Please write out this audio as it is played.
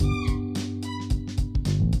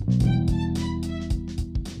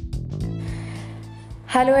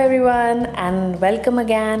Hello everyone and welcome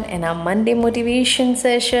again in our Monday motivation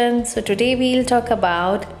session. So today we'll talk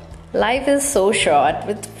about life is so short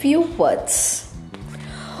with few words.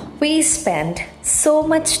 We spend so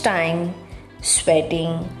much time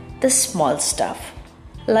sweating the small stuff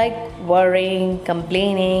like worrying,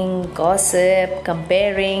 complaining, gossip,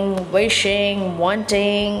 comparing, wishing,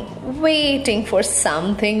 wanting, waiting for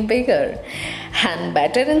something bigger and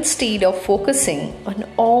better instead of focusing on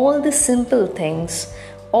all the simple things,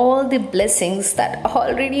 all the blessings that are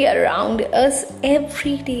already around us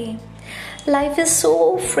every day. Life is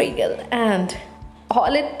so fragile and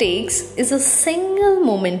all it takes is a single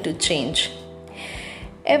moment to change.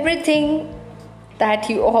 Everything that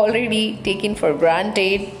you already taken for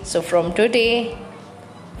granted. So from today,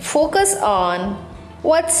 focus on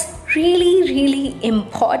what's really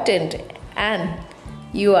important and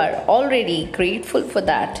you are already grateful for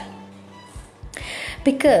that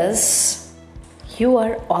because you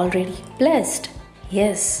are already blessed.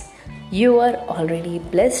 Yes, you are already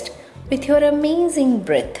blessed with your amazing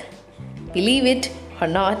breath. Believe it or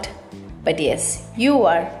not, but yes, you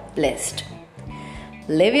are blessed.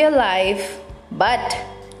 Live your life, but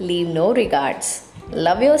leave no regards.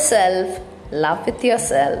 Love yourself, love with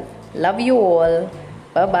yourself. Love you all.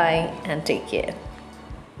 Bye bye and take care.